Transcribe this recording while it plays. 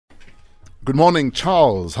Good morning,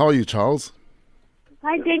 Charles. How are you, Charles?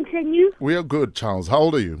 Hi, thanks, and you? We are good, Charles. How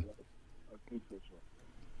old are you?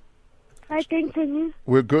 Hi, thanks, and you?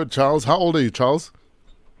 We're good, Charles. How old are you, Charles?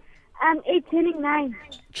 I'm 8 turning 9.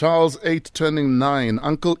 Charles, 8 turning 9.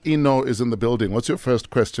 Uncle Eno is in the building. What's your first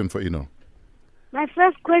question for Eno? My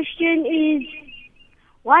first question is,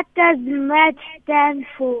 what does MAT stand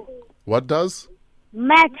for? What does?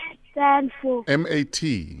 MAT stand for.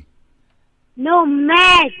 M-A-T. No,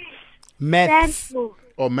 MAT stands Maths. for.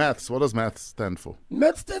 Or maths. What does maths stand for?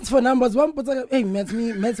 Math stands for numbers. One puts hey, maths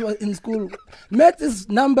was in school. Math is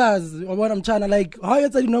numbers. Or what I'm trying to how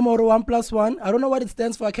you say number 1 plus 1. I don't know what it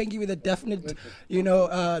stands for. I can't give you the definite, meaning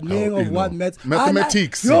of what math.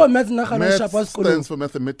 Mathematics. Math stands for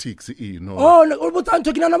mathematics. No. Oh, no, but I'm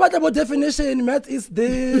talking about definition. Math is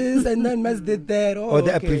this, and then math did that. Oh, Or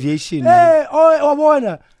the okay. abbreviation. Hey, I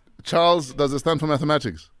wanna. Charles, does it stand for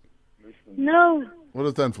mathematics? No. What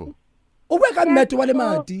does it stand for? What What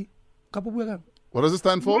does it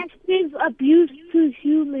stand for? Massive abuse to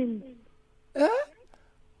humans.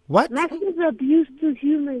 What? Massive abuse to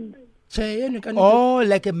humans. Oh,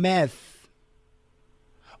 like a math.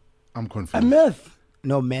 I'm A confused. math.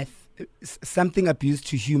 No, math. Something abused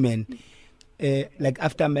to human. Like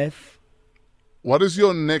aftermath. What is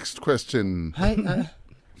your next question, Hi,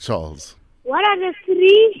 Charles? What are the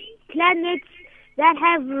 3 planets that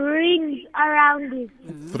have rings around it?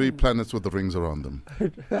 3 planets with the rings around them.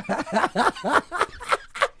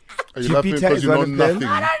 Are you laughing Jupiter because is you know one of them.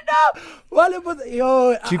 nothing?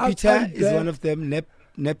 Jupiter is one of them.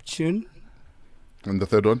 Neptune. And the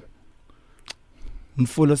third one?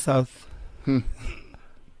 Mfulo South.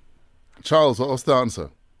 Charles, what's the answer?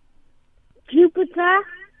 Jupiter,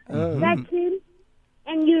 Saturn,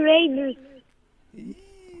 and Uranus.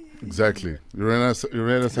 Exactly. Uranus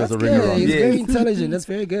has a ring Yeah, around he's it. very intelligent. That's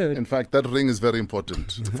very good. In fact, that ring is very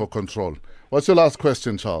important for control. What's your last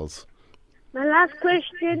question, Charles? My last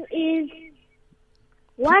question is,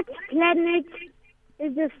 what planet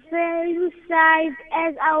is the same size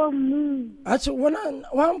as our moon?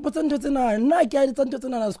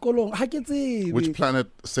 Which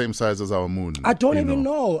planet same size as our moon? I don't You even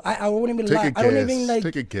know. I won't even Take lie. a I don't even guess.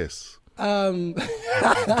 Take a guess. um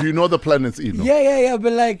Do you know the planets, Eno? yeah,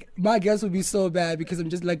 but my guess would be so bad because I'm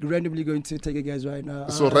just randomly going to take a guess right now.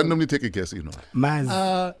 So randomly take a guess, Eno. Mars.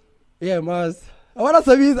 Yeah, Mars. I want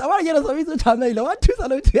to get a service to Chamela. What to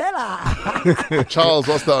Salutella? Charles,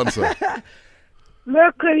 what's the answer?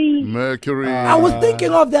 Mercury. Mercury. I was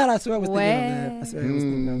thinking of that. I swear I was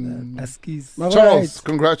thinking of that. Askies. My Charles, right.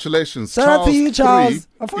 congratulations. Shout out to you, Charles. 3,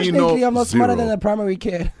 Unfortunately, Eno I'm not smarter 0. than a primary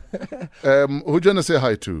kid. Who do you want to say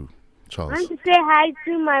hi to, I Charles? want to say hi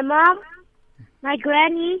to my mom, my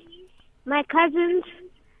granny, my cousins,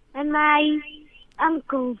 and my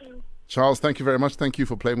uncles. Charles, thank you very much. Thank you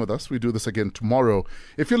for playing with us. We do this again tomorrow.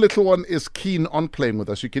 If your little one is keen on playing with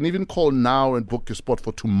us, you can even call now and book your spot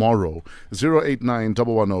for tomorrow. 089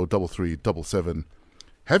 110 3377.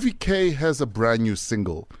 Heavy K has a brand new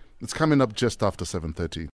single. It's coming up just after 7:30.